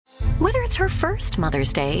Whether it's her first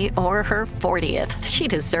Mother's Day or her 40th, she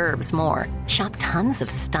deserves more. Shop tons of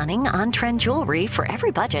stunning on-trend jewelry for every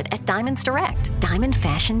budget at Diamonds Direct. Diamond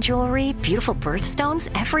fashion jewelry, beautiful birthstones,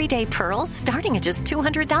 everyday pearls starting at just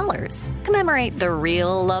 $200. Commemorate the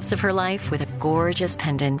real loves of her life with a gorgeous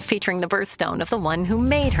pendant featuring the birthstone of the one who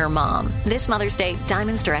made her mom. This Mother's Day,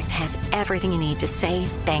 Diamonds Direct has everything you need to say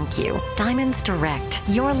thank you. Diamonds Direct.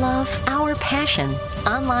 Your love, our passion.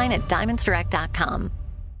 Online at diamondsdirect.com.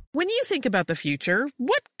 When you think about the future,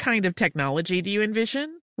 what kind of technology do you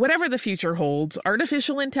envision? Whatever the future holds,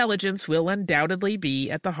 artificial intelligence will undoubtedly be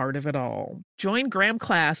at the heart of it all. Join Graham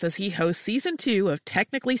Class as he hosts Season 2 of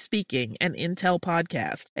Technically Speaking, an Intel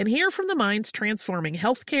podcast, and hear from the minds transforming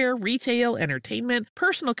healthcare, retail, entertainment,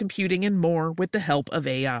 personal computing, and more with the help of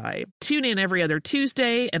AI. Tune in every other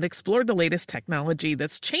Tuesday and explore the latest technology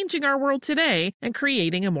that's changing our world today and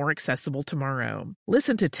creating a more accessible tomorrow.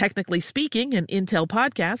 Listen to Technically Speaking, an Intel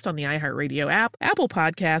podcast on the iHeartRadio app, Apple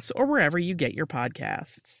Podcasts, or wherever you get your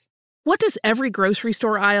podcasts. What does every grocery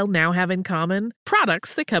store aisle now have in common?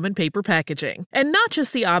 Products that come in paper packaging. And not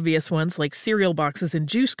just the obvious ones like cereal boxes and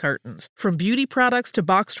juice cartons. From beauty products to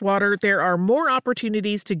boxed water, there are more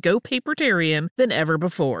opportunities to go papertarian than ever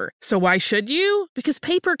before. So why should you? Because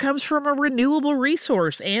paper comes from a renewable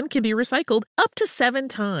resource and can be recycled up to 7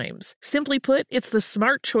 times. Simply put, it's the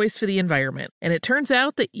smart choice for the environment. And it turns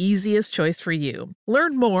out the easiest choice for you.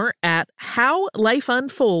 Learn more at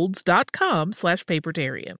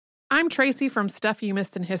howlifeunfolds.com/papertarian. I'm Tracy from Stuff You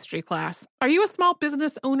Missed in History class. Are you a small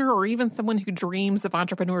business owner or even someone who dreams of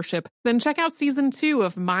entrepreneurship? Then check out Season 2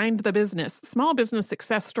 of Mind the Business, small business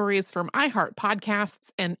success stories from iHeart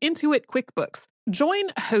Podcasts and Intuit QuickBooks.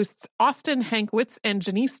 Join hosts Austin Hankwitz and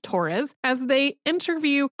Janice Torres as they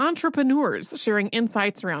interview entrepreneurs sharing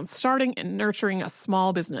insights around starting and nurturing a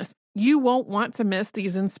small business. You won't want to miss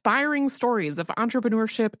these inspiring stories of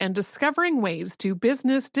entrepreneurship and discovering ways to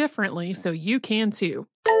business differently so you can too.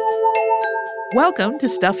 Welcome to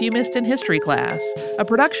Stuff You Missed in History Class, a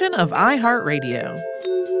production of iHeartRadio.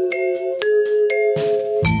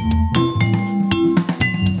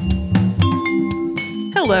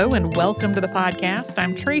 Hello and welcome to the podcast.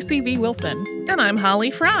 I'm Tracy V. Wilson. And I'm Holly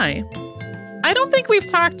Fry. I don't think we've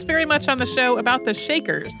talked very much on the show about the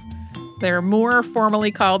Shakers. They're more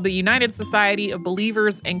formally called the United Society of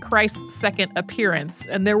Believers in Christ's Second Appearance,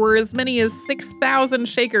 and there were as many as 6,000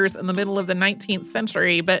 Shakers in the middle of the 19th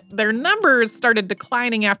century, but their numbers started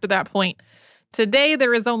declining after that point. Today,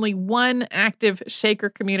 there is only one active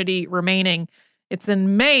Shaker community remaining. It's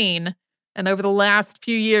in Maine, and over the last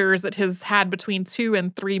few years, it has had between 2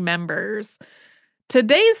 and 3 members.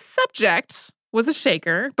 Today's subject was a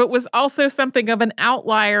Shaker, but was also something of an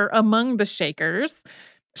outlier among the Shakers.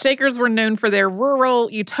 Shakers were known for their rural,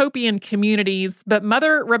 utopian communities, but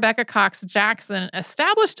Mother Rebecca Cox Jackson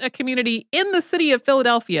established a community in the city of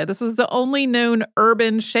Philadelphia. This was the only known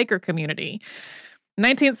urban Shaker community.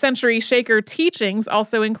 19th century Shaker teachings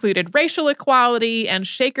also included racial equality, and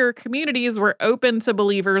Shaker communities were open to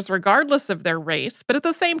believers regardless of their race. But at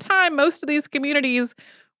the same time, most of these communities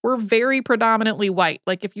were very predominantly white.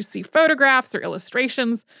 Like if you see photographs or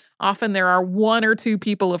illustrations, often there are 1 or 2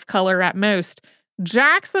 people of color at most.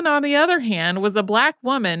 Jackson, on the other hand, was a Black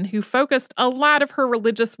woman who focused a lot of her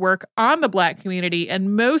religious work on the Black community,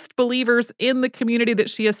 and most believers in the community that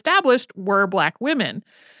she established were Black women.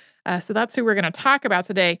 So that's who we're going to talk about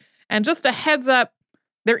today. And just a heads up,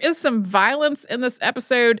 there is some violence in this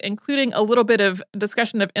episode, including a little bit of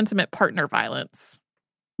discussion of intimate partner violence.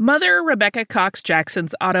 Mother Rebecca Cox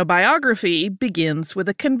Jackson's autobiography begins with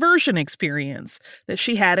a conversion experience that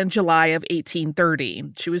she had in July of 1830.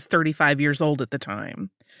 She was 35 years old at the time.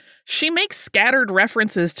 She makes scattered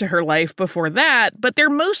references to her life before that, but they're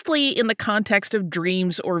mostly in the context of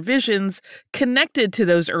dreams or visions connected to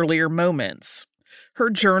those earlier moments. Her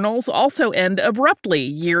journals also end abruptly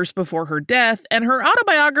years before her death, and her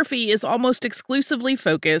autobiography is almost exclusively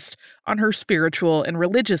focused on her spiritual and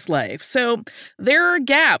religious life. So there are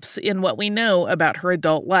gaps in what we know about her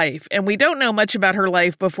adult life, and we don't know much about her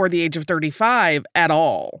life before the age of 35 at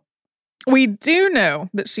all. We do know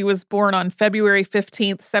that she was born on February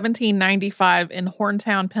 15th, 1795 in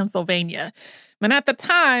Horntown, Pennsylvania. And at the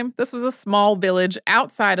time, this was a small village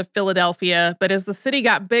outside of Philadelphia, but as the city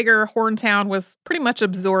got bigger, Horntown was pretty much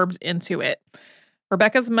absorbed into it.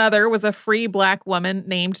 Rebecca's mother was a free Black woman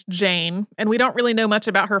named Jane, and we don't really know much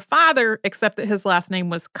about her father except that his last name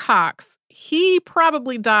was Cox. He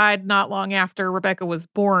probably died not long after Rebecca was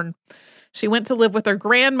born. She went to live with her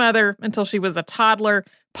grandmother until she was a toddler,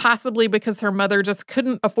 possibly because her mother just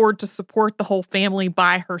couldn't afford to support the whole family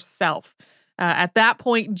by herself. At that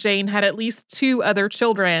point, Jane had at least 2 other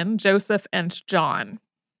children, Joseph and John.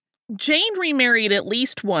 Jane remarried at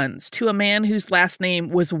least once to a man whose last name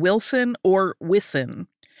was Wilson or Wisson.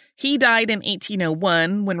 He died in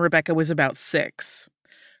 1801 when Rebecca was about 6.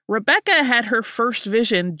 Rebecca had her first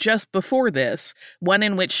vision just before this, one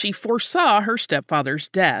in which she foresaw her stepfather's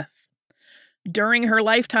death. During her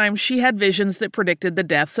lifetime, she had visions that predicted the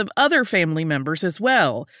deaths of other family members as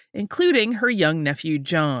well, including her young nephew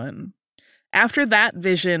John. After that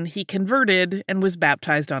vision, he converted and was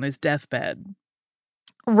baptized on his deathbed.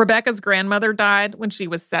 Rebecca's grandmother died when she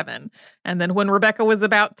was 7. And then when Rebecca was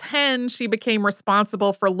about 10, she became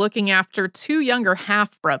responsible for looking after 2 younger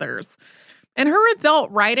half-brothers. In her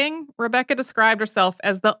adult writing, Rebecca described herself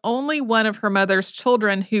as the only one of her mother's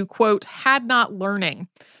children who, quote, had not learning.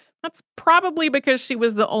 That's probably because she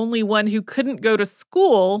was the only one who couldn't go to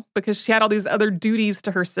school because she had all these other duties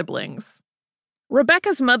to her siblings.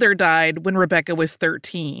 Rebecca's mother died when Rebecca was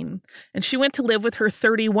 13, and she went to live with her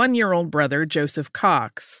 31-year-old brother, Joseph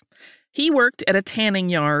Cox. He worked at a tanning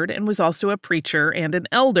yard and was also a preacher and an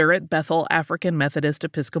elder at Bethel African Methodist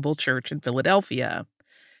Episcopal Church in Philadelphia.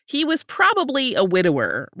 He was probably a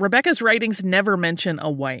widower. Rebecca's writings never mention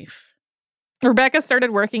a wife. Rebecca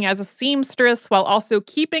started working as a seamstress while also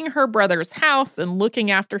keeping her brother's house and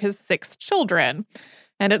looking after his 6 children.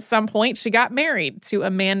 And at some point, she got married to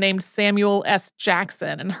a man named Samuel S.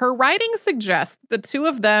 Jackson. And her writing suggests the 2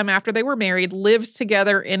 of them, after they were married, lived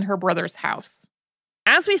together in her brother's house.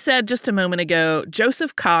 As we said just a moment ago,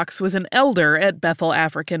 Joseph Cox was an elder at Bethel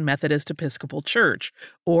African Methodist Episcopal Church,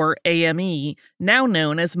 or AME, now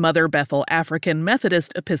known as Mother Bethel African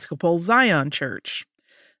Methodist Episcopal Zion Church.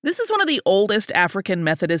 This is one of the oldest African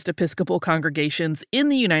Methodist Episcopal congregations in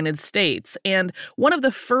the United States and one of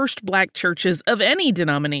the first Black churches of any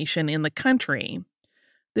denomination in the country.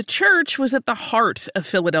 The church was at the heart of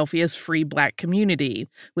Philadelphia's free Black community,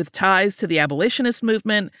 with ties to the abolitionist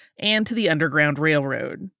movement and to the Underground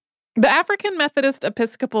Railroad. The African Methodist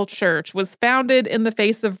Episcopal Church was founded in the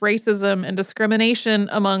face of racism and discrimination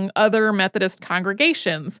among other Methodist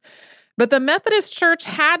congregations. But the Methodist Church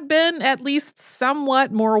had been at least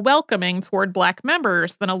somewhat more welcoming toward Black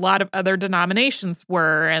members than a lot of other denominations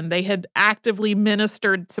were, and they had actively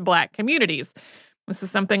ministered to Black communities. This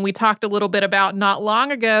is something we talked a little bit about not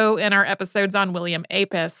long ago in our episodes on William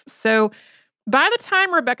Apis. So by the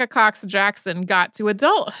time Rebecca Cox Jackson got to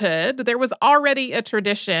adulthood, there was already a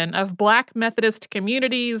tradition of Black Methodist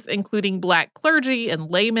communities, including Black clergy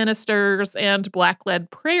and lay ministers and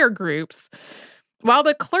Black-led prayer groups. While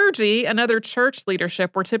the clergy and other church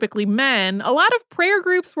leadership were typically men, a lot of prayer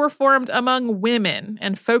groups were formed among women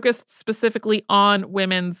and focused specifically on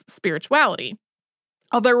women's spirituality.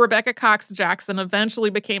 Although Rebecca Cox Jackson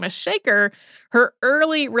eventually became a Shaker, her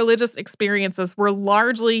early religious experiences were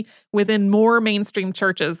largely within more mainstream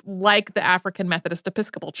churches like the African Methodist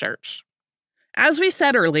Episcopal Church. As we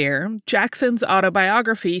said earlier, Jackson's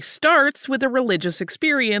autobiography starts with a religious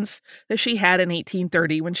experience that she had in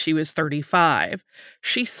 1830 when she was 35.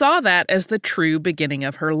 She saw that as the true beginning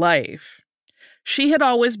of her life. She had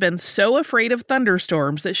always been so afraid of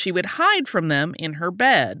thunderstorms that she would hide from them in her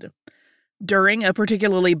bed. During a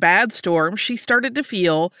particularly bad storm, she started to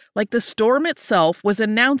feel like the storm itself was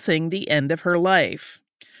announcing the end of her life.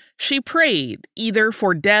 She prayed, either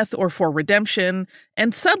for death or for redemption,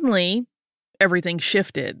 and suddenly everything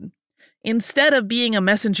shifted. Instead of being a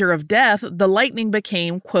messenger of death, the lightning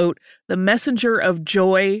became, quote, the messenger of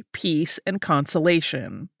joy, peace, and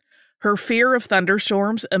consolation. Her fear of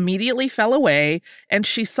thunderstorms immediately fell away, and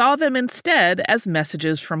she saw them instead as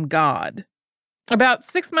messages from God. About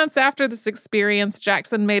 6 months after this experience,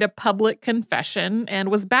 Jackson made a public confession and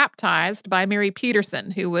was baptized by Mary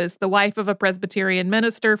Peterson, who was the wife of a Presbyterian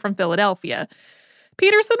minister from Philadelphia.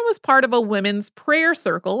 Peterson was part of a women's prayer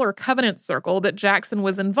circle or covenant circle that Jackson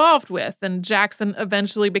was involved with, and Jackson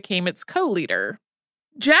eventually became its co-leader.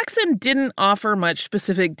 Jackson didn't offer much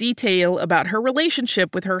specific detail about her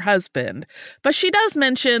relationship with her husband, but she does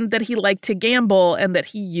mention that he liked to gamble and that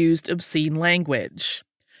he used obscene language.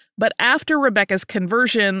 But after Rebecca's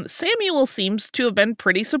conversion, Samuel seems to have been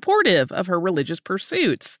pretty supportive of her religious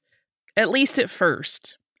pursuits, at least at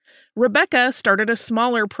first. Rebecca started a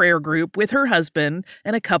smaller prayer group with her husband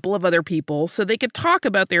and a couple of other people so they could talk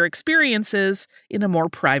about their experiences in a more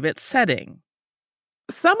private setting.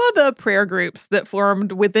 Some of the prayer groups that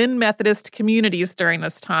formed within Methodist communities during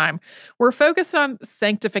this time were focused on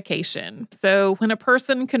sanctification. So when a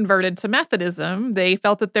person converted to Methodism, they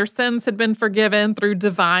felt that their sins had been forgiven through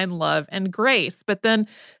divine love and grace. But then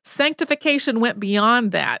sanctification went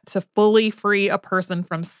beyond that to fully free a person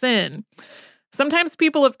from sin. Sometimes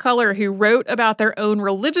people of color who wrote about their own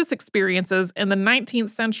religious experiences in the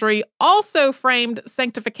 19th century also framed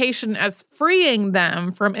sanctification as freeing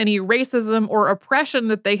them from any racism or oppression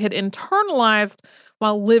that they had internalized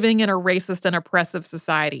while living in a racist and oppressive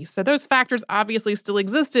society. So those factors obviously still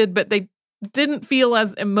existed, but they didn't feel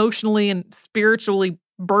as emotionally and spiritually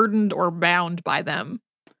burdened or bound by them.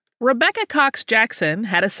 Rebecca Cox Jackson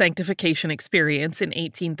had a sanctification experience in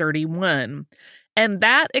 1831. And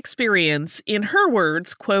that experience, in her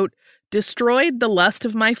words, quote, destroyed the lust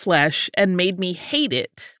of my flesh and made me hate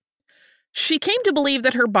it. She came to believe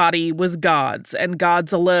that her body was God's and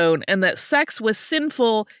God's alone, and that sex was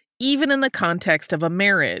sinful even in the context of a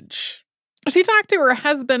marriage. She talked to her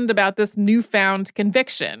husband about this newfound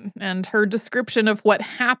conviction, and her description of what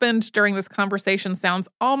happened during this conversation sounds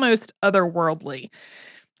almost otherworldly.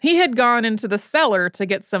 He had gone into the cellar to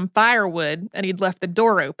get some firewood, and he'd left the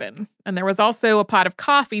door open. And there was also a pot of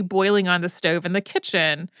coffee boiling on the stove in the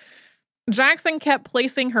kitchen. Jackson kept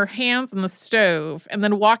placing her hands on the stove and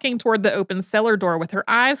then walking toward the open cellar door with her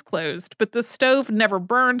eyes closed. But the stove never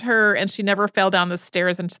burned her, and she never fell down the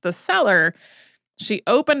stairs into the cellar. She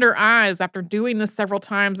opened her eyes after doing this several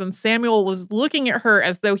times, and Samuel was looking at her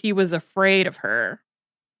as though he was afraid of her.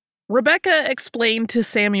 Rebecca explained to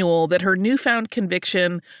Samuel that her newfound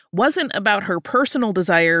conviction wasn't about her personal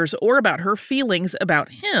desires or about her feelings about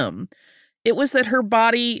him. It was that her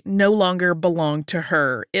body no longer belonged to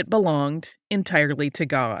her. It belonged entirely to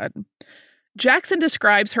God. Jackson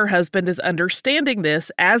describes her husband as understanding this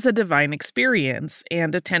as a divine experience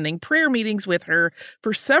and attending prayer meetings with her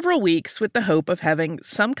for several weeks with the hope of having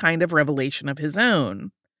some kind of revelation of his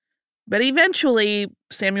own. But eventually,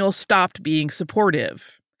 Samuel stopped being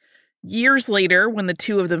supportive. Years later, when the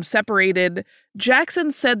two of them separated,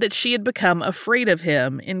 Jackson said that she had become afraid of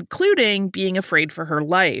him, including being afraid for her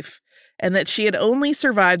life, and that she had only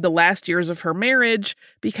survived the last years of her marriage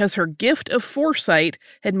because her gift of foresight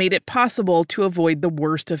had made it possible to avoid the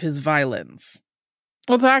worst of his violence.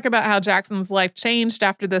 We'll talk about how Jackson's life changed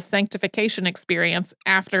after this sanctification experience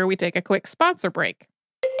after we take a quick sponsor break.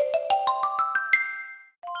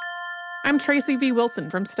 I'm Tracy V.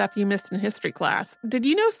 Wilson from Stuff You Missed in History Class. Did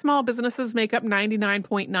you know small businesses make up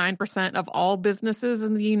 99.9% of all businesses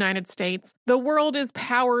in the United States? The world is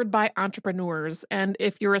powered by entrepreneurs, and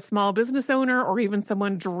if you're a small business owner or even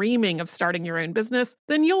someone dreaming of starting your own business,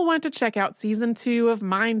 then you'll want to check out Season 2 of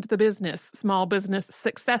Mind the Business, Small Business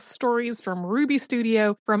Success Stories from Ruby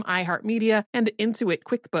Studio, from iHeartMedia, and Intuit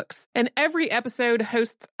QuickBooks. And every episode,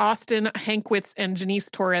 hosts Austin Hankwitz and Janice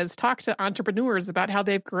Torres talk to entrepreneurs about how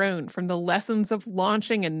they've grown from the lessons of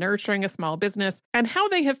launching and nurturing a small business and how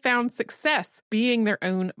they have found success being their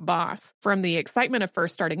own boss. From the excitement of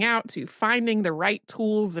first starting out to finding the right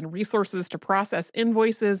tools and resources to process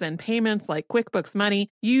invoices and payments like QuickBooks Money,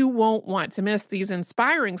 you won't want to miss these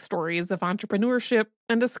inspiring stories of entrepreneurship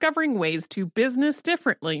and discovering ways to business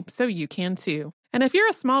differently so you can too. And if you're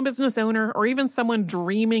a small business owner or even someone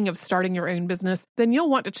dreaming of starting your own business, then you'll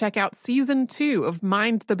want to check out Season 2 of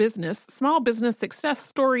Mind the Business, Small Business Success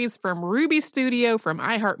Stories from Ruby Studio, from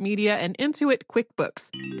iHeartMedia, and Intuit QuickBooks.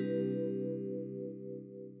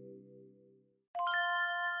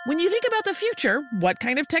 When you think about the future, what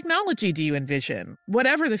kind of technology do you envision?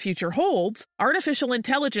 Whatever the future holds, artificial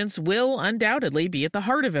intelligence will undoubtedly be at the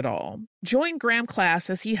heart of it all. Join Graham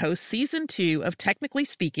Class as he hosts Season 2 of Technically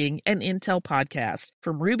Speaking, an Intel podcast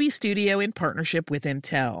from Ruby Studio in partnership with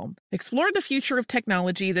Intel. Explore the future of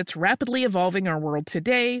technology that's rapidly evolving our world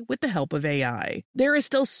today with the help of AI. There is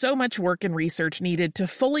still so much work and research needed to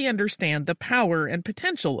fully understand the power and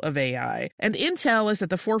potential of AI, and Intel is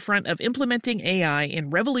at the forefront of implementing AI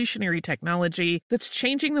in revolutionary technology that's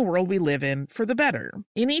changing the world we live in for the better.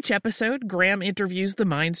 In each episode, Graham interviews the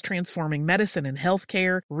minds transforming medicine and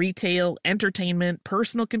healthcare, retail, entertainment,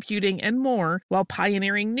 personal computing, and more, while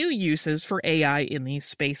pioneering new uses for AI in these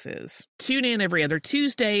spaces. Tune in every other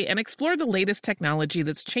Tuesday and explore the latest technology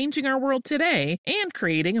that's changing our world today and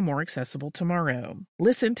creating a more accessible tomorrow.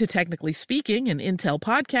 Listen to Technically Speaking, an Intel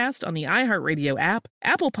podcast on the iHeartRadio app,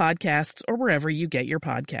 Apple Podcasts, or wherever you get your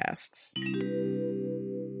podcasts.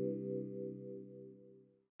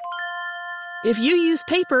 If you use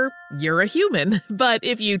paper, you're a human. But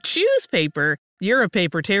if you choose paper, you're a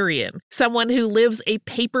papertarian, someone who lives a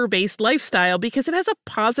paper-based lifestyle because it has a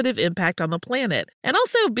positive impact on the planet. And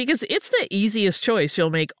also because it's the easiest choice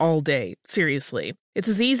you'll make all day. Seriously. It's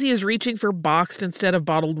as easy as reaching for boxed instead of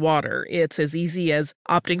bottled water. It's as easy as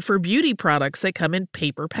opting for beauty products that come in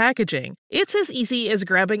paper packaging. It's as easy as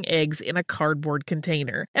grabbing eggs in a cardboard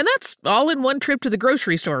container. And that's all in one trip to the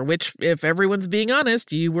grocery store, which, if everyone's being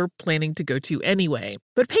honest, you were planning to go to anyway.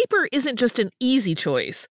 But paper isn't just an easy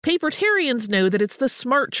choice. Papertarians know that it's the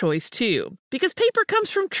smart choice, too. Because paper comes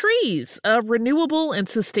from trees, a renewable and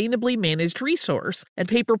sustainably managed resource, and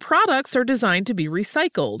paper products are designed to be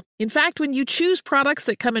recycled. In fact, when you choose products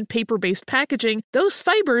that come in paper-based packaging, those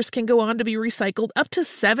fibers can go on to be recycled up to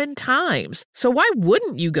 7 times. So why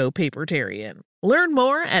wouldn't you go papertarian? Learn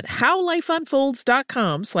more at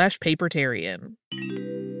howlifeunfolds.com/papertarian.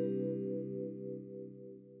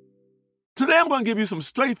 Today I'm going to give you some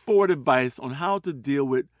straightforward advice on how to deal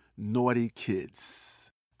with naughty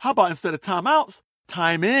kids. How about instead of timeouts,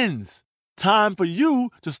 time-ins? Time for you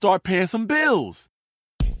to start paying some bills.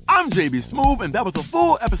 I'm JB Smoove, and that was a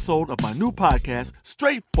full episode of my new podcast,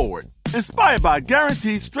 Straightforward, inspired by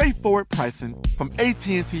guaranteed straightforward pricing from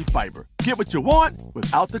AT&T Fiber. Get what you want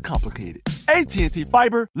without the complicated. AT&T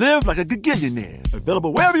Fiber, live like a gigillionaire.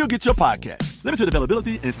 Available wherever you get your podcast. Limited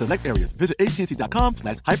availability in select areas. Visit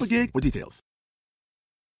AT&T.com/hypergig for details.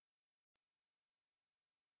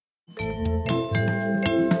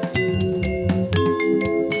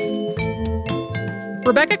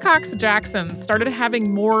 Rebecca Cox Jackson started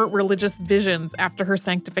having more religious visions after her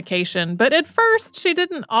sanctification, but at first she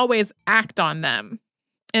didn't always act on them.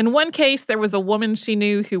 In one case, there was a woman she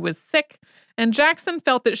knew who was sick, and Jackson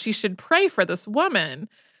felt that she should pray for this woman.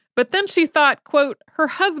 But then she thought, quote, her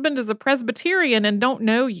husband is a Presbyterian and don't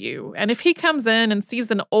know you, and if he comes in and sees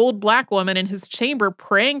an old black woman in his chamber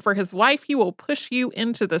praying for his wife, he will push you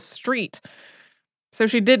into the street. So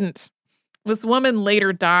she didn't. This woman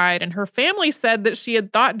later died, and her family said that she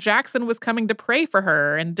had thought Jackson was coming to pray for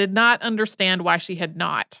her and did not understand why she had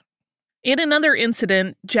not. In another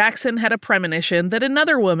incident, Jackson had a premonition that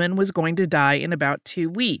another woman was going to die in about 2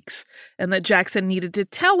 weeks, and that Jackson needed to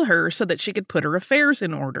tell her so that she could put her affairs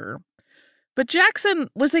in order. But Jackson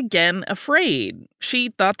was again afraid. She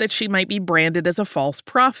thought that she might be branded as a false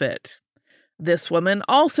prophet. This woman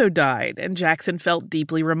also died, and Jackson felt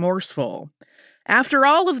deeply remorseful. After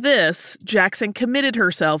all of this, Jackson committed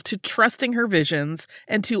herself to trusting her visions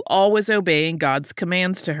and to always obeying God's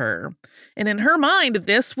commands to her. And in her mind,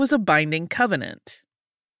 this was a binding covenant.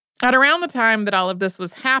 At around the time that all of this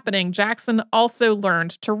was happening, Jackson also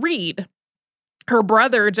learned to read. Her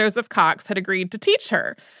brother, Joseph Cox, had agreed to teach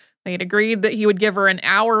her. They had agreed that he would give her an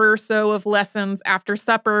hour or so of lessons after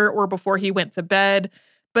supper or before he went to bed.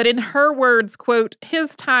 But in her words, quote,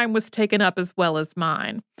 his time was taken up as well as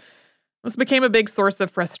mine. This became a big source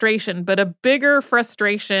of frustration, but a bigger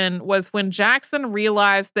frustration was when Jackson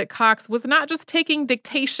realized that Cox was not just taking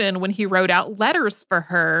dictation when he wrote out letters for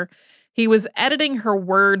her, he was editing her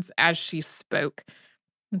words as she spoke.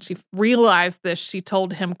 When she realized this, she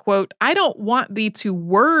told him, quote, I don't want thee to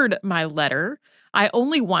word my letter. I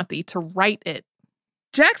only want thee to write it.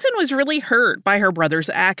 Jackson was really hurt by her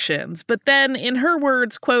brother's actions, but then in her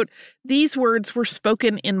words, quote, these words were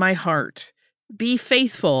spoken in my heart. Be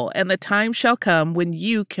faithful, and the time shall come when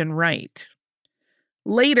you can write.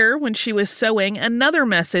 Later, when she was sewing, another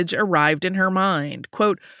message arrived in her mind.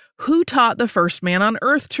 Quote, who taught the first man on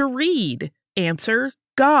earth to read? Answer,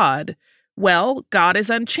 God. Well, God is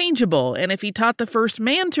unchangeable, and if he taught the first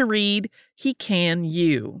man to read, he can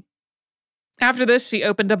you. After this, she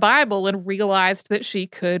opened a Bible and realized that she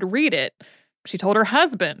could read it. She told her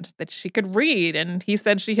husband that she could read, and he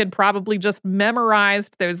said she had probably just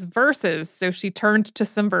memorized those verses, so she turned to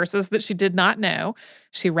some verses that she did not know.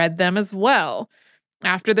 She read them as well.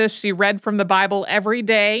 After this, she read from the Bible every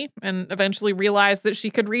day and eventually realized that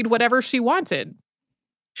she could read whatever she wanted.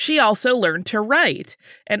 She also learned to write,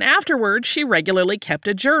 and afterwards she regularly kept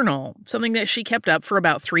a journal, something that she kept up for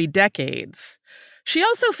about 3 decades. She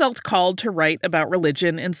also felt called to write about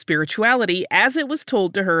religion and spirituality as it was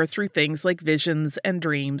told to her through things like visions and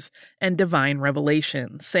dreams and divine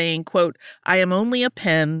revelation, saying, quote, I am only a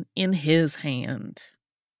pen in his hand.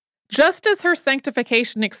 Just as her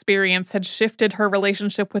sanctification experience had shifted her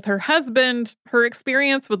relationship with her husband, her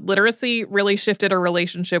experience with literacy really shifted her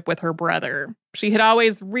relationship with her brother. She had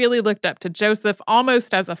always really looked up to Joseph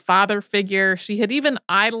almost as a father figure. She had even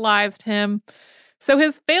idolized him. So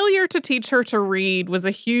his failure to teach her to read was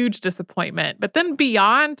a huge disappointment. But then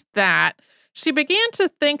beyond that, she began to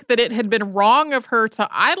think that it had been wrong of her to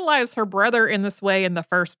idolize her brother in this way in the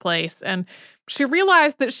first place. And she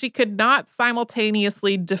realized that she could not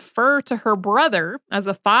simultaneously defer to her brother as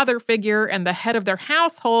a father figure and the head of their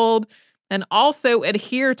household, and also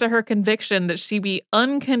adhere to her conviction that she be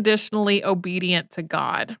unconditionally obedient to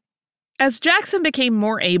God. As Jackson became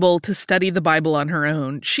more able to study the Bible on her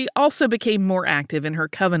own, she also became more active in her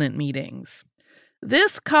covenant meetings.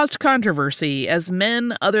 This caused controversy as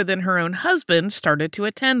men other than her own husband started to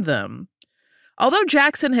attend them. Although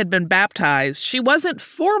Jackson had been baptized, she wasn't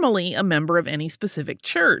formally a member of any specific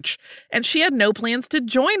church, and she had no plans to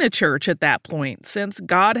join a church at that point, since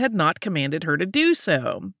God had not commanded her to do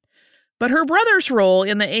so. But her brother's role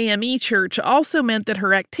in the AME church also meant that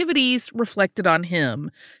her activities reflected on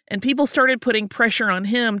him, and people started putting pressure on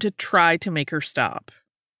him to try to make her stop.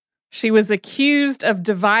 She was accused of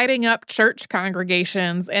dividing up church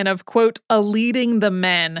congregations and of, quote, leading the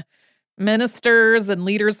men. Ministers and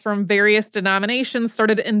leaders from various denominations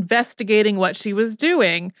started investigating what she was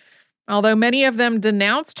doing. Although many of them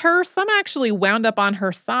denounced her, some actually wound up on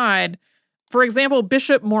her side. For example,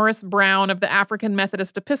 Bishop Morris Brown of the African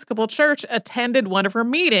Methodist Episcopal Church attended one of her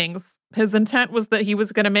meetings. His intent was that he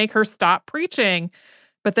was going to make her stop preaching.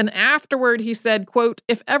 But then afterward, he said, quote,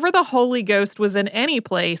 "If ever the Holy Ghost was in any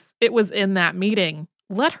place, it was in that meeting.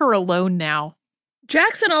 Let her alone now."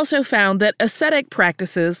 Jackson also found that ascetic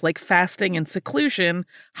practices like fasting and seclusion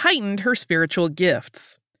heightened her spiritual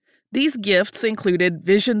gifts. These gifts included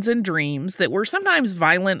visions and dreams that were sometimes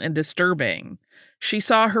violent and disturbing. She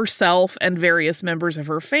saw herself and various members of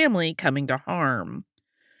her family coming to harm.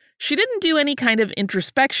 She didn't do any kind of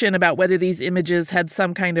introspection about whether these images had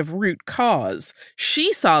some kind of root cause.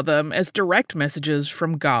 She saw them as direct messages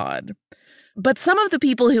from God. But some of the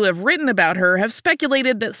people who have written about her have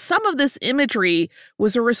speculated that some of this imagery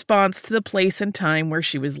was a response to the place and time where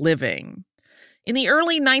she was living. In the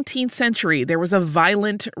early 19th century, there was a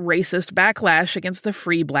violent, racist backlash against the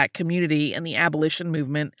free Black community and the abolition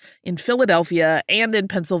movement in Philadelphia and in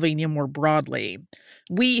Pennsylvania more broadly.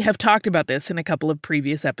 We have talked about this in a couple of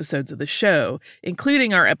previous episodes of the show,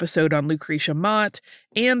 including our episode on Lucretia Mott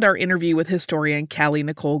and our interview with historian Callie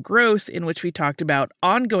Nicole Gross, in which we talked about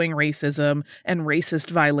ongoing racism and racist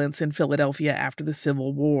violence in Philadelphia after the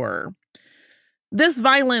Civil War. This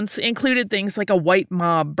violence included things like a white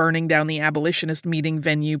mob burning down the abolitionist meeting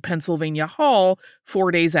venue Pennsylvania Hall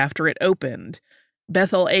 4 days after it opened.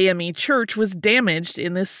 Bethel AME Church was damaged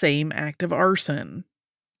in this same act of arson.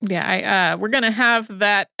 Yeah, we're going to have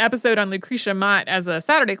that episode on Lucretia Mott as a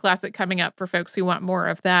Saturday Classic coming up for folks who want more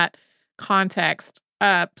of that context.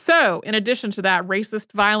 So, in addition to that,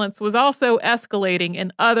 racist violence was also escalating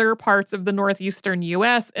in other parts of the northeastern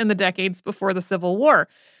U.S. in the decades before the Civil War.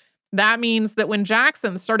 That means that when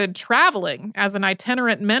Jackson started traveling as an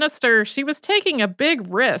itinerant minister, she was taking a big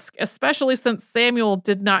risk, especially since Samuel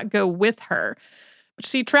did not go with her.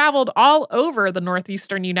 She traveled all over the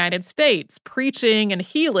northeastern United States, preaching and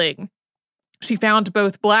healing. She found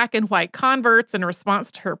both Black and white converts in response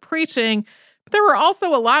to her preaching, but there were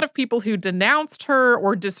also a lot of people who denounced her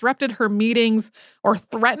or disrupted her meetings or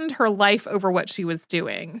threatened her life over what she was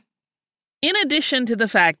doing. In addition to the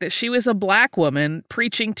fact that she was a Black woman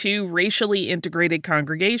preaching to racially integrated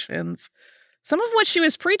congregations, some of what she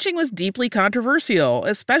was preaching was deeply controversial,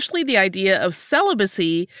 especially the idea of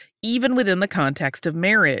celibacy even within the context of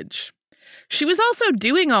marriage. She was also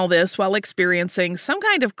doing all this while experiencing some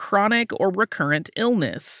kind of chronic or recurrent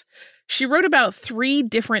illness. She wrote about 3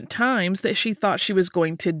 different times that she thought she was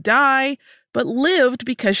going to die, but lived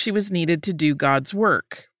because she was needed to do God's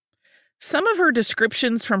work. Some of her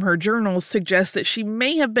descriptions from her journals suggest that she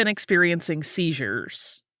may have been experiencing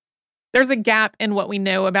seizures. There's a gap in what we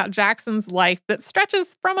know about Jackson's life that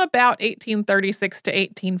stretches from about 1836 to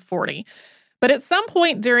 1840. But at some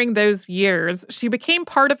point during those years, she became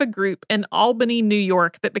part of a group in Albany, New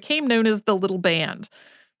York that became known as the Little Band.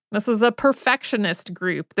 This was a perfectionist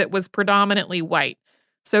group that was predominantly white.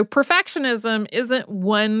 So perfectionism isn't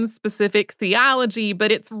one specific theology,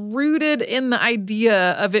 but it's rooted in the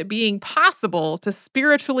idea of it being possible to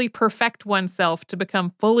spiritually perfect oneself to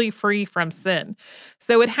become fully free from sin.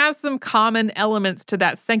 So it has some common elements to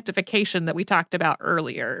that sanctification that we talked about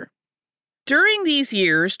earlier. During these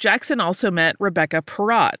years, Jackson also met Rebecca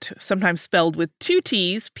Perrott, sometimes spelled with 2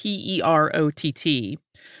 T's, P-E-R-O-T-T.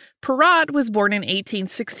 Perrott was born in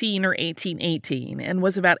 1816 or 1818 and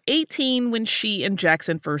was about 18 when she and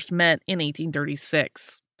Jackson first met in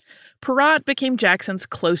 1836. Perrott became Jackson's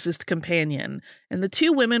closest companion, and the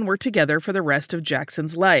 2 women were together for the rest of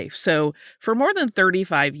Jackson's life, so for more than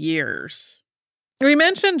 35 years. We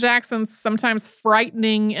mentioned Jackson's sometimes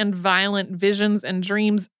frightening and violent visions and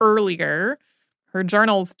dreams earlier. Her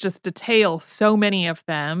journals just detail so many of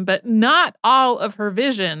them, but not all of her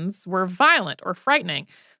visions were violent or frightening.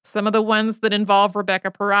 Some of the ones that involve Rebecca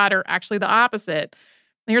Perrott are actually the opposite.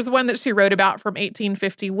 Here's one that she wrote about from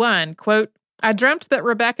 1851. Quote, "I dreamt that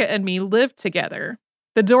Rebecca and me lived together.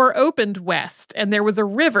 The door opened west, and there was a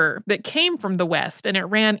river that came from the west, and it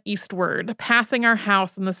ran eastward, passing our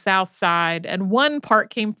house on the south side, and one part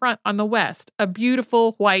came front on the west, a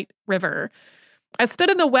beautiful white river. I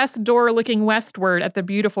stood in the west door looking westward at the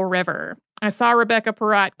beautiful river. I saw Rebecca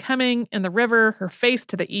Perrott coming in the river, her face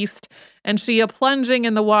to the east, and she a-plunging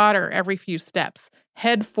in the water every few steps,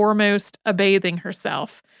 head foremost, a-bathing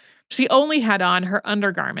herself. She only had on her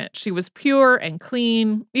undergarment. She was pure and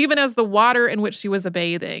clean, even as the water in which she was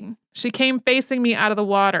a-bathing. She came facing me out of the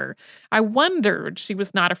water. I wondered she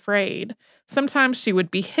was not afraid. Sometimes she would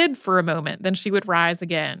be hid for a moment, then she would rise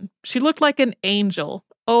again. She looked like an angel.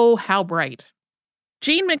 Oh, how bright.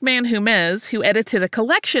 Jean McMahon Humez, who edited a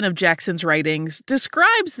collection of Jackson's writings,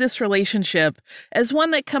 describes this relationship as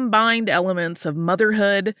one that combined elements of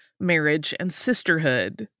motherhood, marriage, and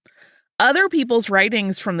sisterhood. Other people's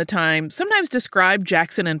writings from the time sometimes describe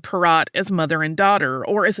Jackson and Perrott as mother and daughter,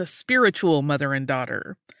 or as a spiritual mother and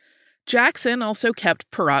daughter. Jackson also kept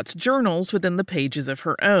Perrott's journals within the pages of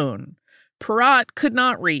her own. Perrott could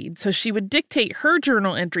not read, so she would dictate her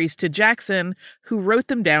journal entries to Jackson, who wrote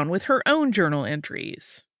them down with her own journal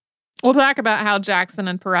entries. We'll talk about how Jackson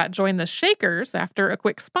and Perrott joined the Shakers after a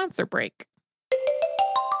quick sponsor break.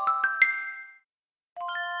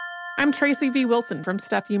 I'm Tracy V. Wilson from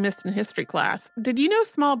Stuff You Missed in History Class. Did you know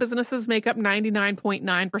small businesses make up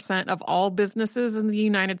 99.9% of all businesses in the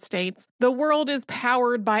United States? The world is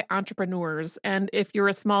powered by entrepreneurs, and if you're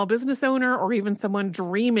a small business owner or even someone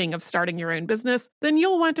dreaming of starting your own business, then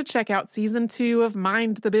you'll want to check out Season 2 of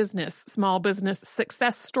Mind the Business, small business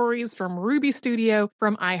success stories from Ruby Studio,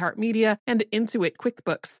 from iHeartMedia, and Intuit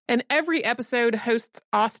QuickBooks. And every episode, hosts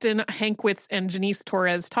Austin Hankwitz and Janice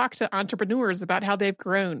Torres talk to entrepreneurs about how they've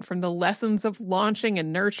grown from the lessons of launching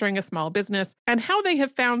and nurturing a small business and how they have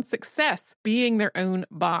found success being their own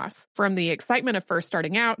boss. From the excitement of first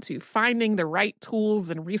starting out to finding the right tools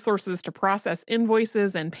and resources to process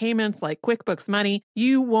invoices and payments like QuickBooks Money,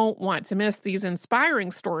 you won't want to miss these inspiring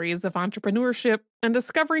stories of entrepreneurship and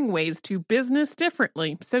discovering ways to business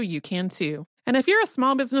differently so you can too. And if you're a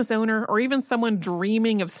small business owner or even someone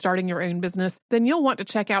dreaming of starting your own business, then you'll want to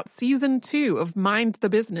check out Season 2 of Mind the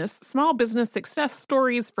Business, small business success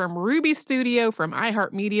stories from Ruby Studio, from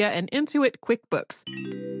iHeartMedia, and Intuit QuickBooks.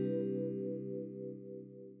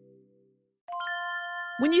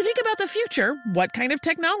 When you think about the future, what kind of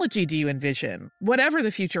technology do you envision? Whatever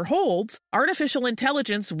the future holds, artificial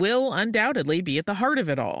intelligence will undoubtedly be at the heart of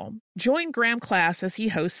it all. Join Graham Class as he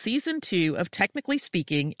hosts Season 2 of Technically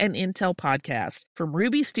Speaking, an Intel podcast from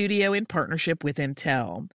Ruby Studio in partnership with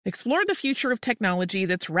Intel. Explore the future of technology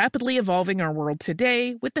that's rapidly evolving our world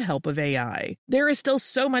today with the help of AI. There is still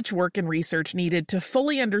so much work and research needed to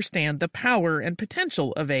fully understand the power and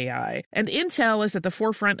potential of AI, and Intel is at the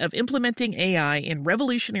forefront of implementing AI in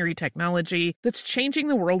revolutionary technology that's changing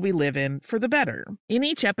the world we live in for the better. In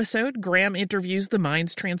each episode, Graham interviews the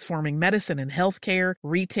minds transforming medicine and healthcare,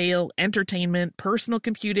 retail, entertainment, personal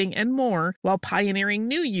computing, and more, while pioneering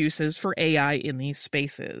new uses for AI in these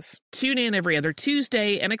spaces. Tune in every other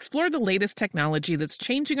Tuesday and explore the latest technology that's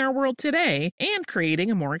changing our world today and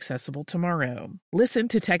creating a more accessible tomorrow. Listen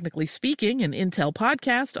to Technically Speaking, an Intel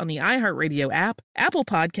podcast on the iHeartRadio app, Apple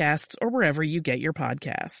Podcasts, or wherever you get your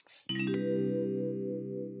podcasts.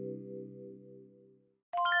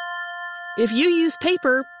 If you use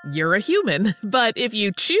paper, you're a human. But if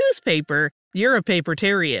you choose paper, you're a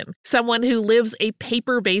papertarian, someone who lives a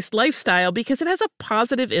paper-based lifestyle because it has a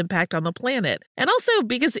positive impact on the planet. And also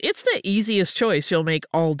because it's the easiest choice you'll make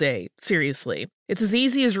all day. Seriously. It's as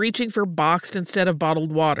easy as reaching for boxed instead of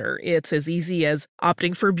bottled water. It's as easy as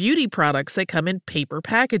opting for beauty products that come in paper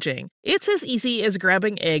packaging. It's as easy as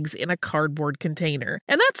grabbing eggs in a cardboard container.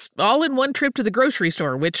 And that's all in one trip to the grocery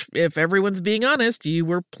store, which, if everyone's being honest, you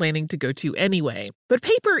were planning to go to anyway. But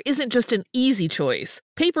paper isn't just an easy choice.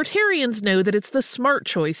 Papertarians know that it's the smart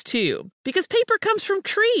choice, too. Because paper comes from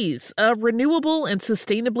trees, a renewable and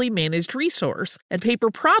sustainably managed resource. And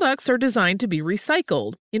paper products are designed to be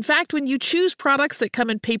recycled. In fact, when you choose products that come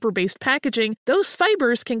in paper-based packaging, those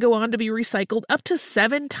fibers can go on to be recycled up to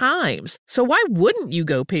 7 times. So why wouldn't you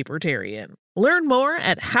go papertarian? Learn more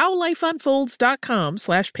at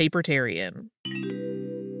howlifeunfolds.com/papertarian.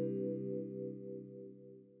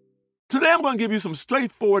 Today I'm going to give you some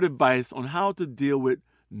straightforward advice on how to deal with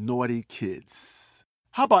naughty kids.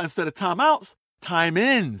 How about instead of timeouts,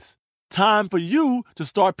 time-ins? Time for you to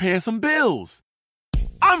start paying some bills.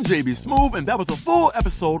 I'm JB Smoove, and that was a full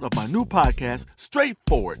episode of my new podcast,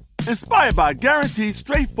 Straightforward, inspired by guaranteed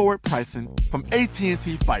straightforward pricing from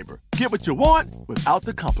AT&T Fiber. Get what you want without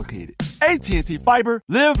the complicated. AT&T Fiber,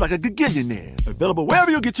 live like a gigillionaire. Available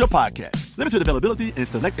wherever you get your podcast. Limited availability in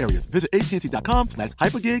select areas. Visit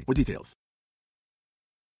AT&T.com/hypergig for details.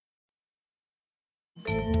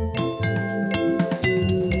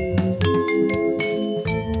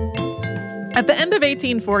 At the end of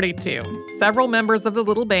 1842, several members of the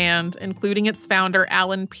Little Band, including its founder,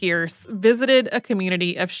 Alan Pierce, visited a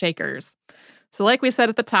community of Shakers. So like we said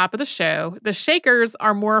at the top of the show, the Shakers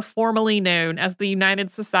are more formally known as the United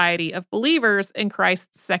Society of Believers in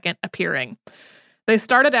Christ's Second Appearing. They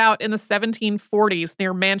started out in the 1740s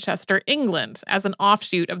near Manchester, England, as an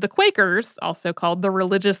offshoot of the Quakers, also called the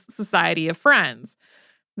Religious Society of Friends.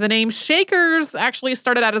 The name Shakers actually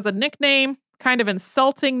started out as a nickname, kind of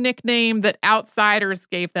insulting nickname that outsiders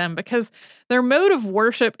gave them because their mode of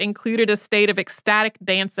worship included a state of ecstatic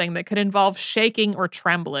dancing that could involve shaking or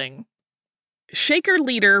trembling. Shaker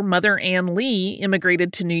leader Mother Ann Lee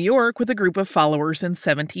immigrated to New York with a group of followers in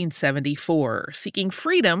 1774, seeking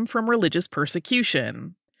freedom from religious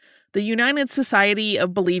persecution. The United Society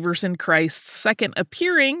of Believers in Christ's Second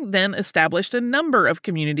Appearing then established a number of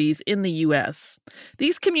communities in the U.S.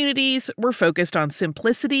 These communities were focused on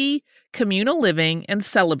simplicity, communal living, and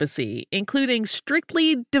celibacy, including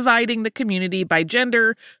strictly dividing the community by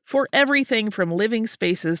gender for everything from living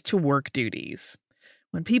spaces to work duties.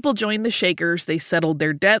 When people joined the Shakers, they settled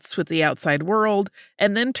their debts with the outside world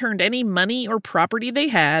and then turned any money or property they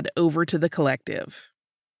had over to the collective.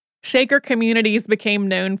 Shaker communities became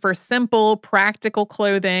known for simple, practical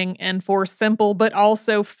clothing and for simple but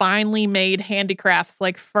also finely made handicrafts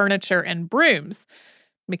like furniture and brooms.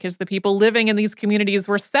 Because the people living in these communities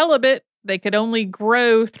were celibate, they could only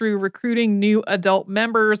grow through recruiting new adult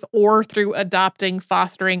members or through adopting,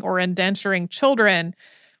 fostering, or indenturing children.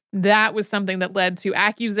 That was something that led to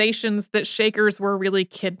accusations that Shakers were really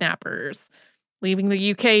kidnappers. Leaving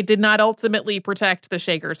the UK did not ultimately protect the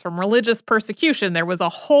Shakers from religious persecution. There was a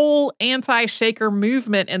whole anti-Shaker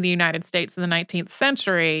movement in the United States in the 19th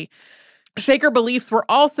century. Shaker beliefs were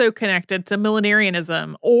also connected to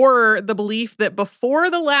millenarianism, or the belief that before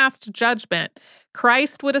the Last Judgment,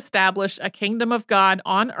 Christ would establish a kingdom of God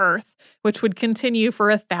on earth, which would continue for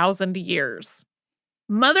 1,000 years.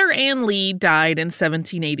 Mother Ann Lee died in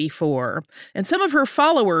 1784, and some of her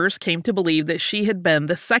followers came to believe that she had been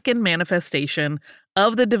the second manifestation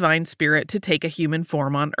of the divine spirit to take a human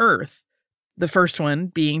form on earth, the first one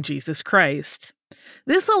being Jesus Christ.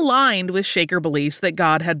 This aligned with Shaker beliefs that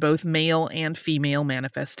God had both male and female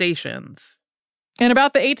manifestations. In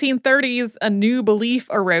about the 1830s, a new belief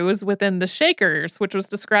arose within the Shakers, which was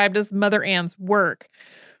described as Mother Ann's work.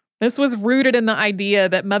 This was rooted in the idea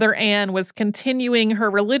that Mother Ann was continuing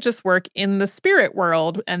her religious work in the spirit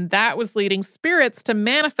world, and that was leading spirits to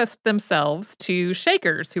manifest themselves to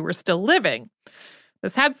Shakers who were still living.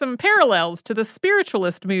 This had some parallels to the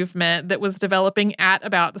spiritualist movement that was developing at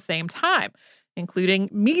about the same time, including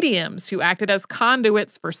mediums who acted as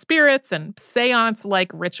conduits for spirits and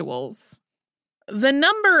seance-like rituals. The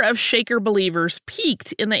number of Shaker believers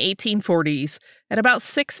peaked in the 1840s at about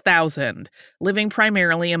 6,000, living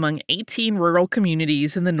primarily among 18 rural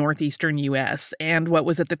communities in the northeastern U.S. and what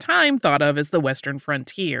was at the time thought of as the Western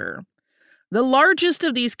frontier. The largest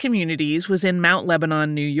of these communities was in Mount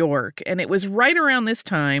Lebanon, New York, and it was right around this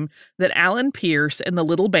time that Alan Pierce and the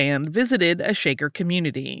Little Band visited a Shaker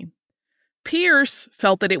community. Pierce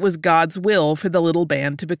felt that it was God's will for the Little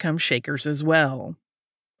Band to become Shakers as well.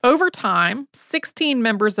 Over time, 16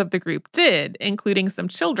 members of the group did, including some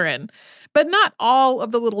children. But not all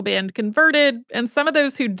of the Little Band converted, and some of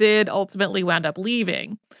those who did ultimately wound up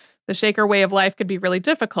leaving. The Shaker way of life could be really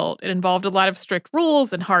difficult. It involved a lot of strict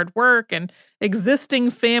rules and hard work, and existing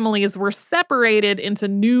families were separated into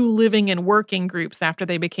new living and working groups after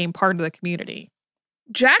they became part of the community.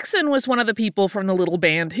 Jackson was one of the people from the Little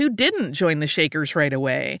Band who didn't join the Shakers right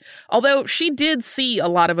away, although she did see a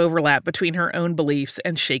lot of overlap between her own beliefs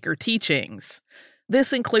and Shaker teachings.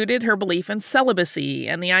 This included her belief in celibacy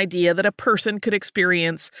and the idea that a person could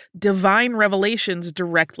experience divine revelations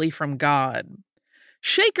directly from God.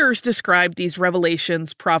 Shakers described these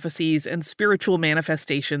revelations, prophecies, and spiritual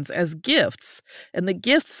manifestations as gifts, and the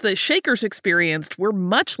gifts that Shakers experienced were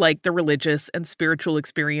much like the religious and spiritual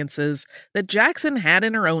experiences that Jackson had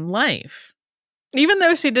in her own life. Even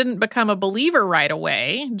though she didn't become a believer right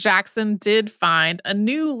away, Jackson did find a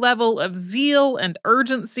new level of zeal and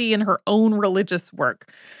urgency in her own religious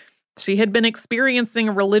work. She had been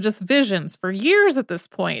experiencing religious visions for years at this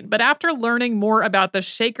point, but after learning more about the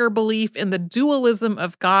Shaker belief in the dualism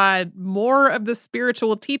of God, more of the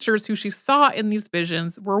spiritual teachers who she saw in these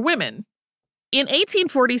visions were women. In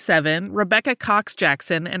 1847, Rebecca Cox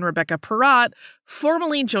Jackson and Rebecca Perrott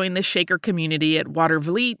formally joined the Shaker community at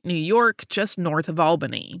Watervliet, New York, just north of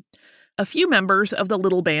Albany. A few members of the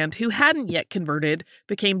little band who hadn't yet converted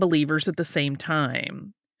became believers at the same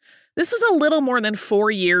time. This was a little more than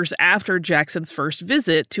 4 years after Jackson's first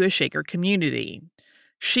visit to a Shaker community.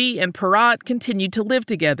 She and Perrott continued to live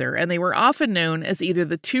together, and they were often known as either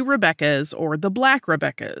the two Rebeccas or the Black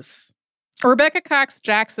Rebeccas. Rebecca Cox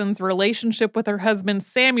Jackson's relationship with her husband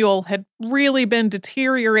Samuel had really been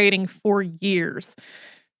deteriorating for years.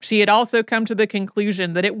 She had also come to the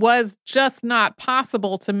conclusion that it was just not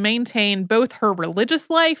possible to maintain both her religious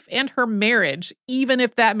life and her marriage, even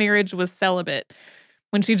if that marriage was celibate.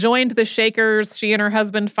 When she joined the Shakers, she and her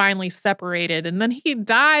husband finally separated, and then he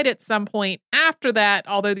died at some point after that,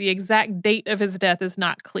 although the exact date of his death is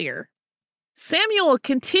not clear. Samuel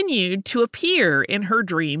continued to appear in her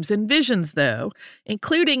dreams and visions, though,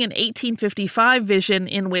 including an 1855 vision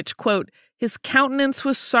in which, quote, his countenance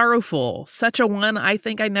was sorrowful, such a one I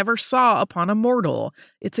think I never saw upon a mortal.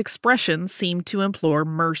 Its expression seemed to implore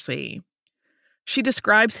mercy. She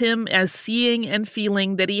describes him as seeing and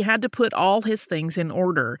feeling that he had to put all his things in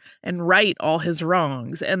order and right all his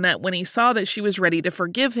wrongs, and that when he saw that she was ready to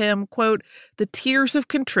forgive him, quote, the tears of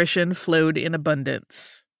contrition flowed in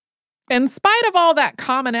abundance. In spite of all that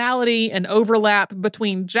commonality and overlap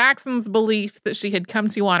between Jackson's belief that she had come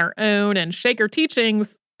to on her own and Shaker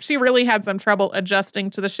teachings, she really had some trouble adjusting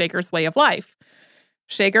to the Shakers' way of life.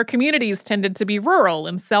 Shaker communities tended to be rural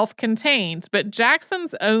and self-contained, but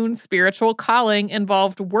Jackson's own spiritual calling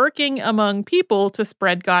involved working among people to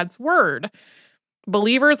spread God's word.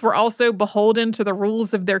 Believers were also beholden to the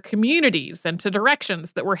rules of their communities and to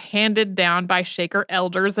directions that were handed down by Shaker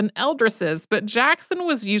elders and eldresses, but Jackson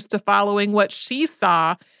was used to following what she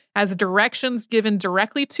saw as directions given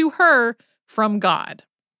directly to her from God.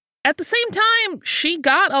 At the same time, she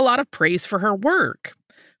got a lot of praise for her work.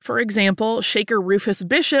 For example, Shaker Rufus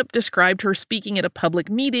Bishop described her speaking at a public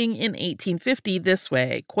meeting in 1850 this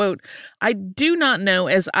way, quote, I do not know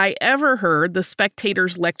as I ever heard the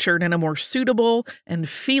spectators lectured in a more suitable and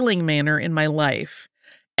feeling manner in my life.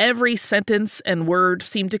 Every sentence and word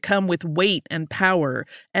seemed to come with weight and power,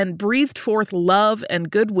 and breathed forth love and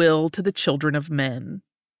goodwill to the children of men.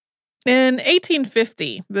 In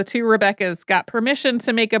 1850, the two Rebeccas got permission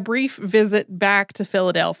to make a brief visit back to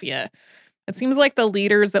Philadelphia. It seems like the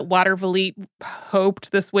leaders at Watervliet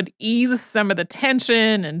hoped this would ease some of the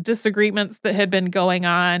tension and disagreements that had been going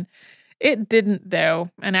on. It didn't, though,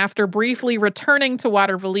 and after briefly returning to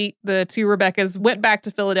Watervliet, the two Rebeccas went back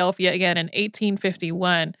to Philadelphia again in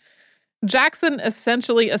 1851. Jackson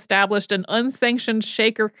essentially established an unsanctioned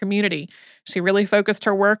Shaker community. She really focused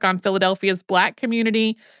her work on Philadelphia's Black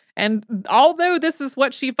community. And although this is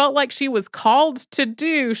what she felt like she was called to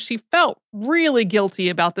do, she felt really guilty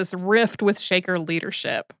about this rift with Shaker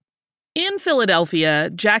leadership. In Philadelphia,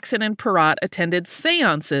 Jackson and Perrott attended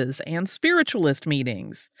seances and spiritualist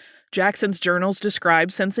meetings. Jackson's journals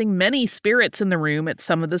describe sensing many spirits in the room at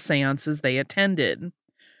some of the seances they attended.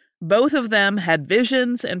 Both of them had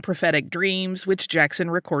visions and prophetic dreams, which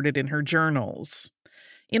Jackson recorded in her journals.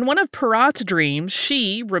 In one of Perrott's dreams,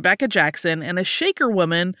 she, Rebecca Jackson, and a Shaker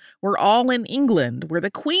woman were all in England, where the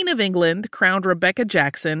Queen of England crowned Rebecca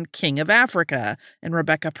Jackson King of Africa and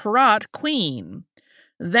Rebecca Perrott Queen.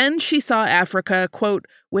 Then she saw Africa, quote,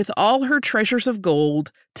 with all her treasures of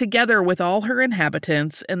gold, together with all her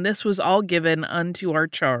inhabitants, and this was all given unto our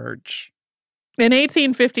charge. In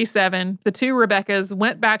 1857, the two Rebeccas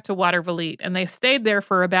went back to Watervliet, and they stayed there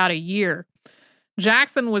for about a year.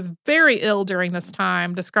 Jackson was very ill during this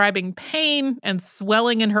time, describing pain and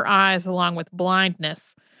swelling in her eyes along with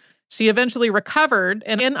blindness. She eventually recovered,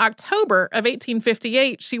 and in October of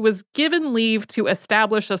 1858, she was given leave to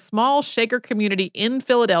establish a small Shaker community in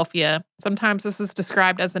Philadelphia. Sometimes this is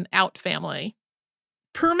described as an out family.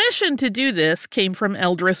 Permission to do this came from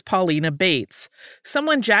Eldress Paulina Bates,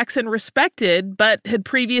 someone Jackson respected but had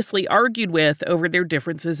previously argued with over their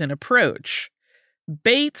differences in approach.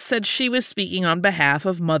 Bates said she was speaking on behalf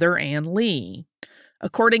of Mother Ann Lee.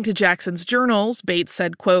 According to Jackson's journals, Bates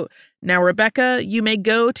said, quote, now, Rebecca, you may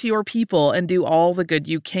go to your people and do all the good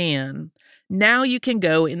you can. Now you can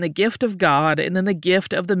go in the gift of God and in the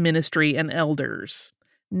gift of the ministry and elders.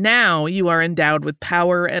 Now you are endowed with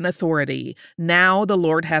power and authority. Now the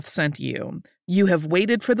Lord hath sent you. You have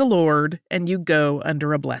waited for the Lord, and you go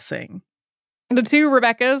under a blessing. The two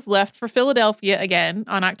Rebeccas left for Philadelphia again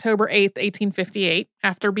on October 8th, 1858,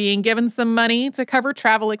 after being given some money to cover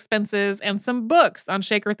travel expenses and some books on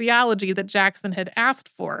Shaker theology that Jackson had asked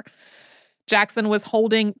for. Jackson was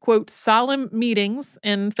holding, quote, solemn meetings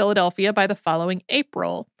in Philadelphia by the following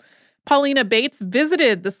April. Paulina Bates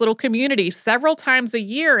visited this little community several times a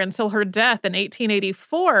year until her death in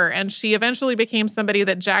 1884, and she eventually became somebody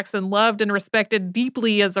that Jackson loved and respected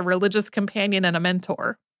deeply as a religious companion and a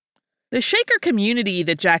mentor. The Shaker community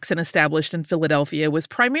that Jackson established in Philadelphia was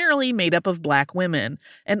primarily made up of Black women,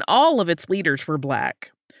 and all of its leaders were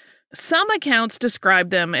Black. Some accounts describe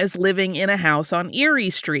them as living in a house on Erie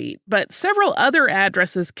Street, but several other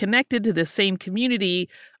addresses connected to this same community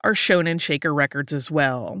are shown in Shaker records as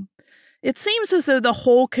well. It seems as though the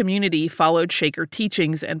whole community followed Shaker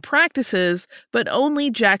teachings and practices, but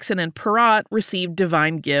only Jackson and Perrott received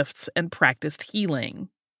divine gifts and practiced healing.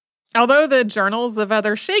 Although the journals of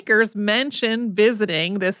other Shakers mention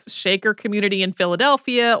visiting this Shaker community in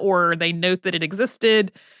Philadelphia, or they note that it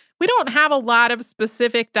existed, we don't have a lot of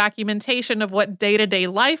specific documentation of what day-to-day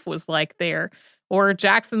life was like there, or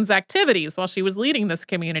Jackson's activities while she was leading this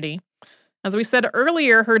community. As we said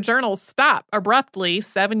earlier, her journals stop abruptly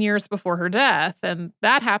 7 years before her death, and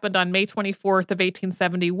that happened on May 24th of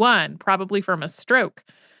 1871, probably from a stroke.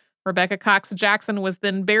 Rebecca Cox Jackson was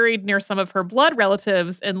then buried near some of her blood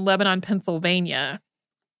relatives in Lebanon, Pennsylvania.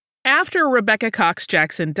 After Rebecca Cox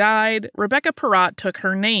Jackson died, Rebecca Perrott took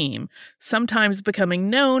her name, sometimes becoming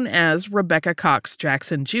known as Rebecca Cox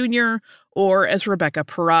Jackson Jr. or as Rebecca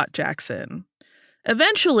Perrott Jackson.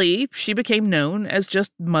 Eventually, she became known as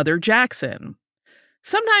just Mother Jackson.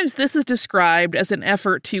 Sometimes this is described as an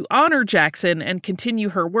effort to honor Jackson and continue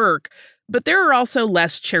her work, but there are also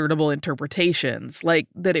less charitable interpretations, like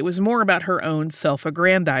that it was more about her own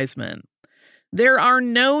self-aggrandizement. There are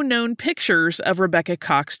no known pictures of Rebecca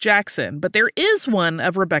Cox Jackson, but there is one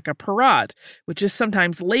of Rebecca Perrott, which is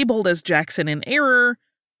sometimes labeled as Jackson in error,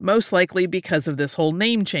 most likely because of this whole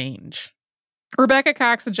name change. Rebecca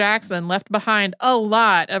Cox Jackson left behind a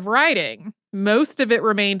lot of writing. Most of it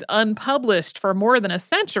remained unpublished for more than a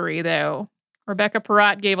century, though. Rebecca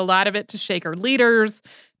Perrott gave a lot of it to Shaker leaders.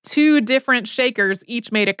 2 different Shakers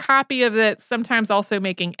each made a copy of it, sometimes also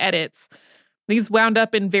making edits. These wound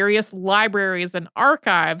up in various libraries and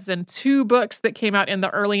archives, and 2 books that came out in the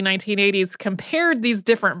early 1980s compared these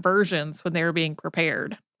different versions when they were being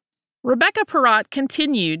prepared. Rebecca Perrott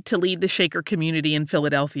continued to lead the Shaker community in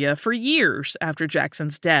Philadelphia for years after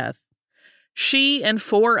Jackson's death. She and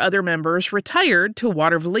 4 other members retired to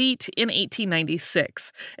Watervliet in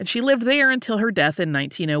 1896, and she lived there until her death in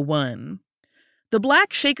 1901. The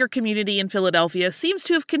Black Shaker community in Philadelphia seems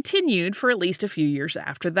to have continued for at least a few years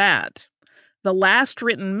after that. The last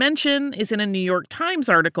written mention is in a New York Times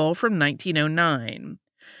article from 1909.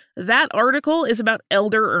 That article is about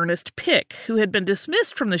Elder Ernest Pick, who had been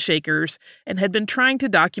dismissed from the Shakers and had been trying to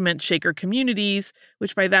document Shaker communities,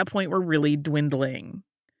 which by that point were really dwindling.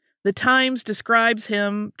 The Times describes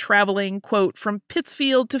him traveling, quote, from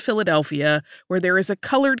Pittsfield to Philadelphia, where there is a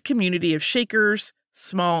colored community of Shakers,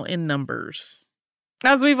 small in numbers.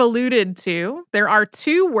 As we've alluded to, there are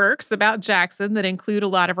 2 works about Jackson that include a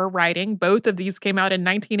lot of her writing. Both of these came out in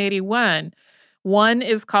 1981. One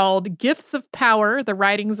is called Gifts of Power, The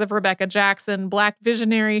Writings of Rebecca Jackson, Black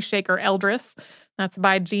Visionary Shaker Eldress. That's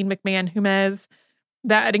by Jean McMahon Humez.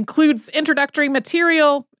 That includes introductory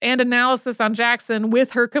material and analysis on Jackson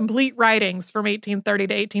with her complete writings from 1830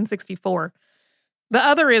 to 1864. The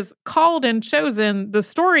other is Called and Chosen, The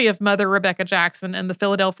Story of Mother Rebecca Jackson and the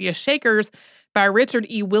Philadelphia Shakers by Richard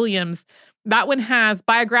E. Williams. That one has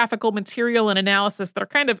biographical material and analysis that are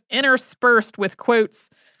kind of interspersed with quotes,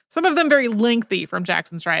 some of them very lengthy from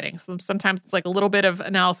Jackson's writings. Sometimes it's like a little bit of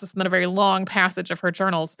analysis and then a very long passage of her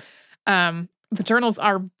journals. The journals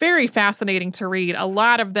are very fascinating to read. A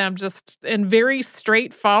lot of them just in very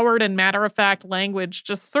straightforward and matter-of-fact language,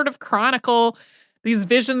 just sort of chronicle these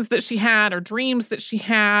visions that she had or dreams that she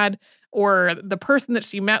had or the person that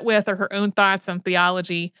she met with or her own thoughts on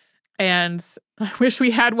theology. And I wish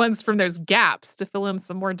we had ones from those gaps to fill in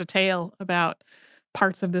some more detail about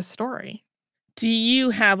parts of this story. Do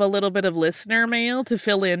you have a little bit of listener mail to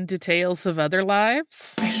fill in details of other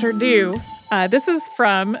lives? I sure do. This is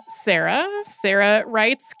from Sarah. Sarah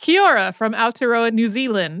writes, Kia ora from Aotearoa, New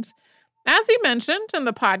Zealand. As you mentioned in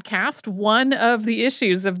the podcast, one of the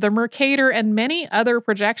issues of the Mercator and many other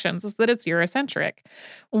projections is that it's Eurocentric.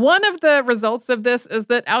 One of the results of this is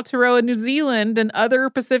that Aotearoa, New Zealand and other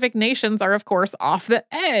Pacific nations are, of course, off the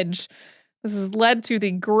edge. This has led to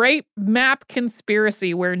the Great Map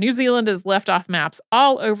Conspiracy, where New Zealand is left off maps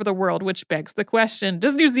all over the world, which begs the question,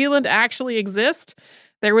 does New Zealand actually exist?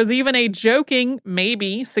 There was even a joking,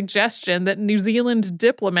 maybe, suggestion that New Zealand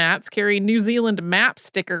diplomats carry New Zealand map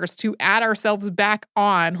stickers to add ourselves back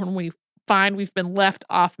on when we find we've been left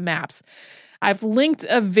off maps. I've linked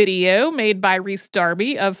a video made by Rhys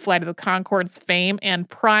Darby of Flight of the Conchords fame and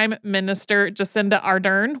Prime Minister Jacinda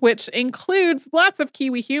Ardern, which includes lots of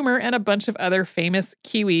Kiwi humor and a bunch of other famous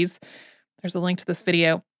Kiwis. There's a link to this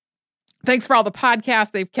video. Thanks for all the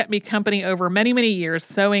podcasts. They've kept me company over many, many years,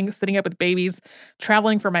 sewing, sitting up with babies,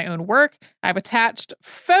 traveling for my own work. I've attached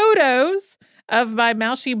photos of my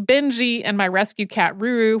Maushi Benji and my rescue cat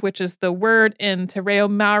Ruru, which is the word in Te Reo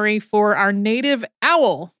Maori for our native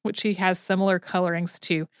owl, which he has similar colorings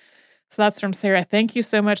to. So that's from Sarah. Thank you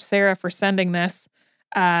so much, Sarah, for sending this.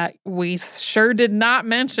 We sure did not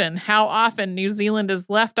mention how often New Zealand is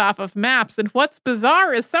left off of maps. And what's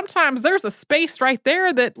bizarre is sometimes there's a space right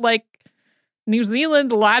there that, like, New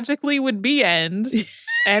Zealand logically would be in,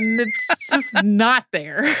 and it's just not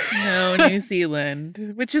there. No, New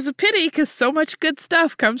Zealand, which is a pity because so much good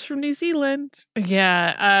stuff comes from New Zealand.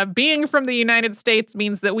 Yeah, being from the United States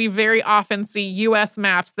means that we very often see U.S.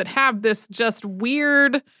 maps that have this just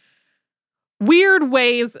weird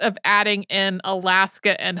ways of adding in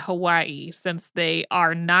Alaska and Hawaii, since they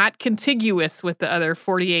are not contiguous with the other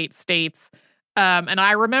 48 states. And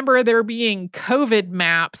I remember there being COVID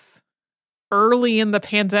maps early in the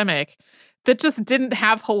pandemic that just didn't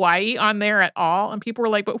have Hawaii on there at all. And people were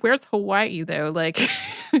like, but where's Hawaii, though? Like,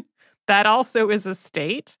 that also is a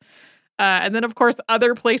state. And then, of course,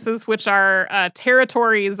 other places which are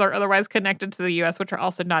territories or otherwise connected to the U.S., which are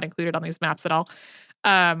also not included on these maps at all.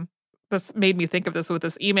 This made me think of this with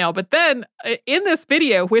this email. But then in this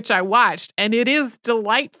video, which I watched, and it is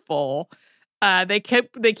delightful, they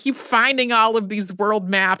keep finding all of these world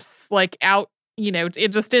maps, like, out, you know,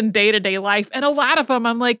 just in day-to-day life. And a lot of them,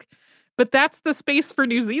 I'm like, but that's the space for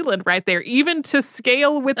New Zealand right there, even to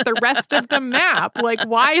scale with the rest of the map. Like,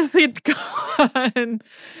 why is it gone?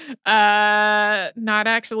 Not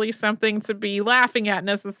actually something to be laughing at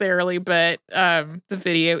necessarily, but the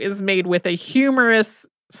video is made with a humorous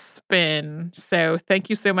spin. So thank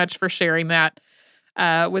you so much for sharing that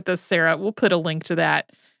with us, Sarah. We'll put a link to that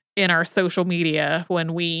in our social media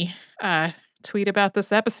when we tweet about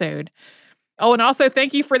this episode. Oh, and also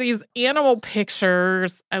thank you for these animal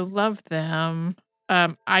pictures. I love them.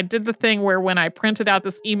 I did the thing where when I printed out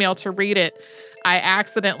this email to read it, I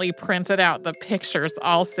accidentally printed out the pictures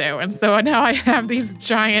also. And so now I have these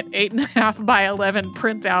giant 8.5 by 11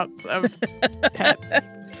 printouts of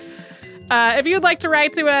pets. If you'd like to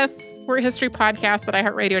write to us, we're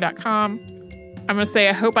historypodcast@iheartradio.com. I'm going to say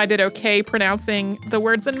I hope I did okay pronouncing the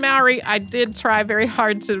words in Maori. I did try very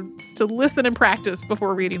hard to listen and practice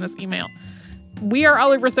before reading this email. We are all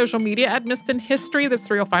over social media at Missed in History. That's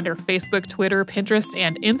where you'll find our Facebook, Twitter, Pinterest,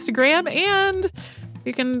 and Instagram. And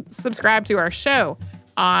you can subscribe to our show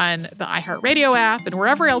on the iHeartRadio app and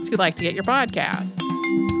wherever else you like to get your podcasts.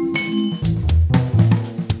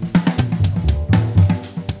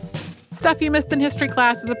 Stuff You Missed in History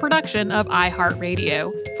Class is a production of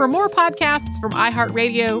iHeartRadio. For more podcasts from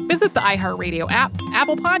iHeartRadio, visit the iHeartRadio app,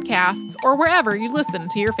 Apple Podcasts, or wherever you listen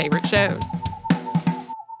to your favorite shows.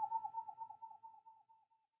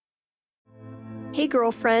 Hey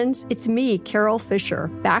girlfriends, it's me, Carol Fisher,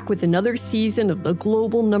 back with another season of the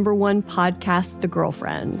global #1 podcast, The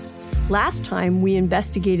Girlfriends. Last time, we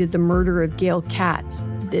investigated the murder of Gail Katz.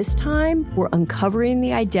 This time, we're uncovering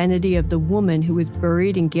the identity of the woman who was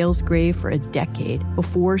buried in Gail's grave for a decade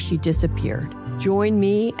before she disappeared. Join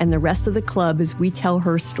me and the rest of the club as we tell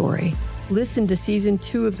her story. Listen to Season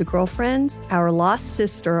 2 of The Girlfriends, Our Lost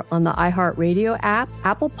Sister on the iHeartRadio app,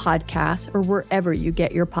 Apple Podcasts, or wherever you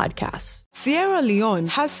get your podcasts. Sierra Leone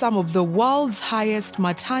has some of the world's highest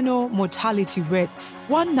maternal mortality rates.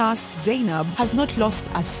 One nurse, Zainab, has not lost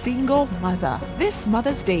a single mother. This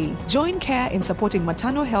Mother's Day, join CARE in supporting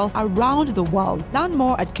maternal health around the world. Learn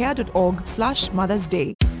more at care.org/Mother's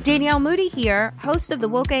Day. Danielle Moody here, host of the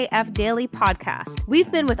Woke AF Daily podcast.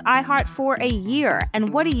 We've been with iHeart for a year,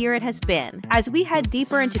 and what a year it has been. As we head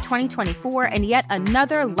deeper into 2024 and yet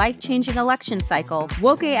another life-changing election cycle,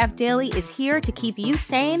 Woke AF Daily is here to keep you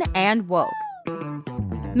sane and woke.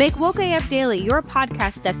 Make Woke AF Daily your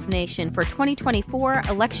podcast destination for 2024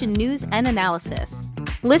 election news and analysis.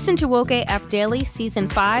 Listen to Woke AF Daily Season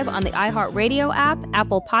 5 on the iHeartRadio app,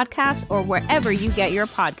 Apple Podcasts, or wherever you get your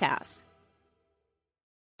podcasts.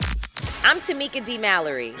 I'm Tamika D.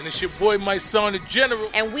 Mallory. And it's your boy, my son, the General.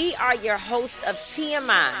 And we are your hosts of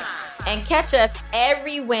TMI. And catch us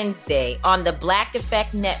every Wednesday on the Black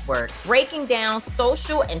Effect Network, breaking down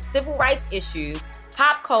social and civil rights issues,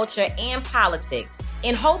 pop culture, and politics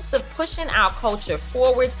in hopes of pushing our culture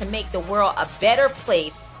forward to make the world a better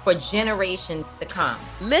place for generations to come.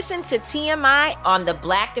 Listen to TMI on the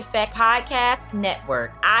Black Effect Podcast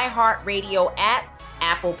Network, iHeartRadio app,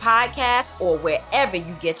 Apple Podcasts, or wherever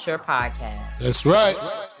you get your podcasts. That's right.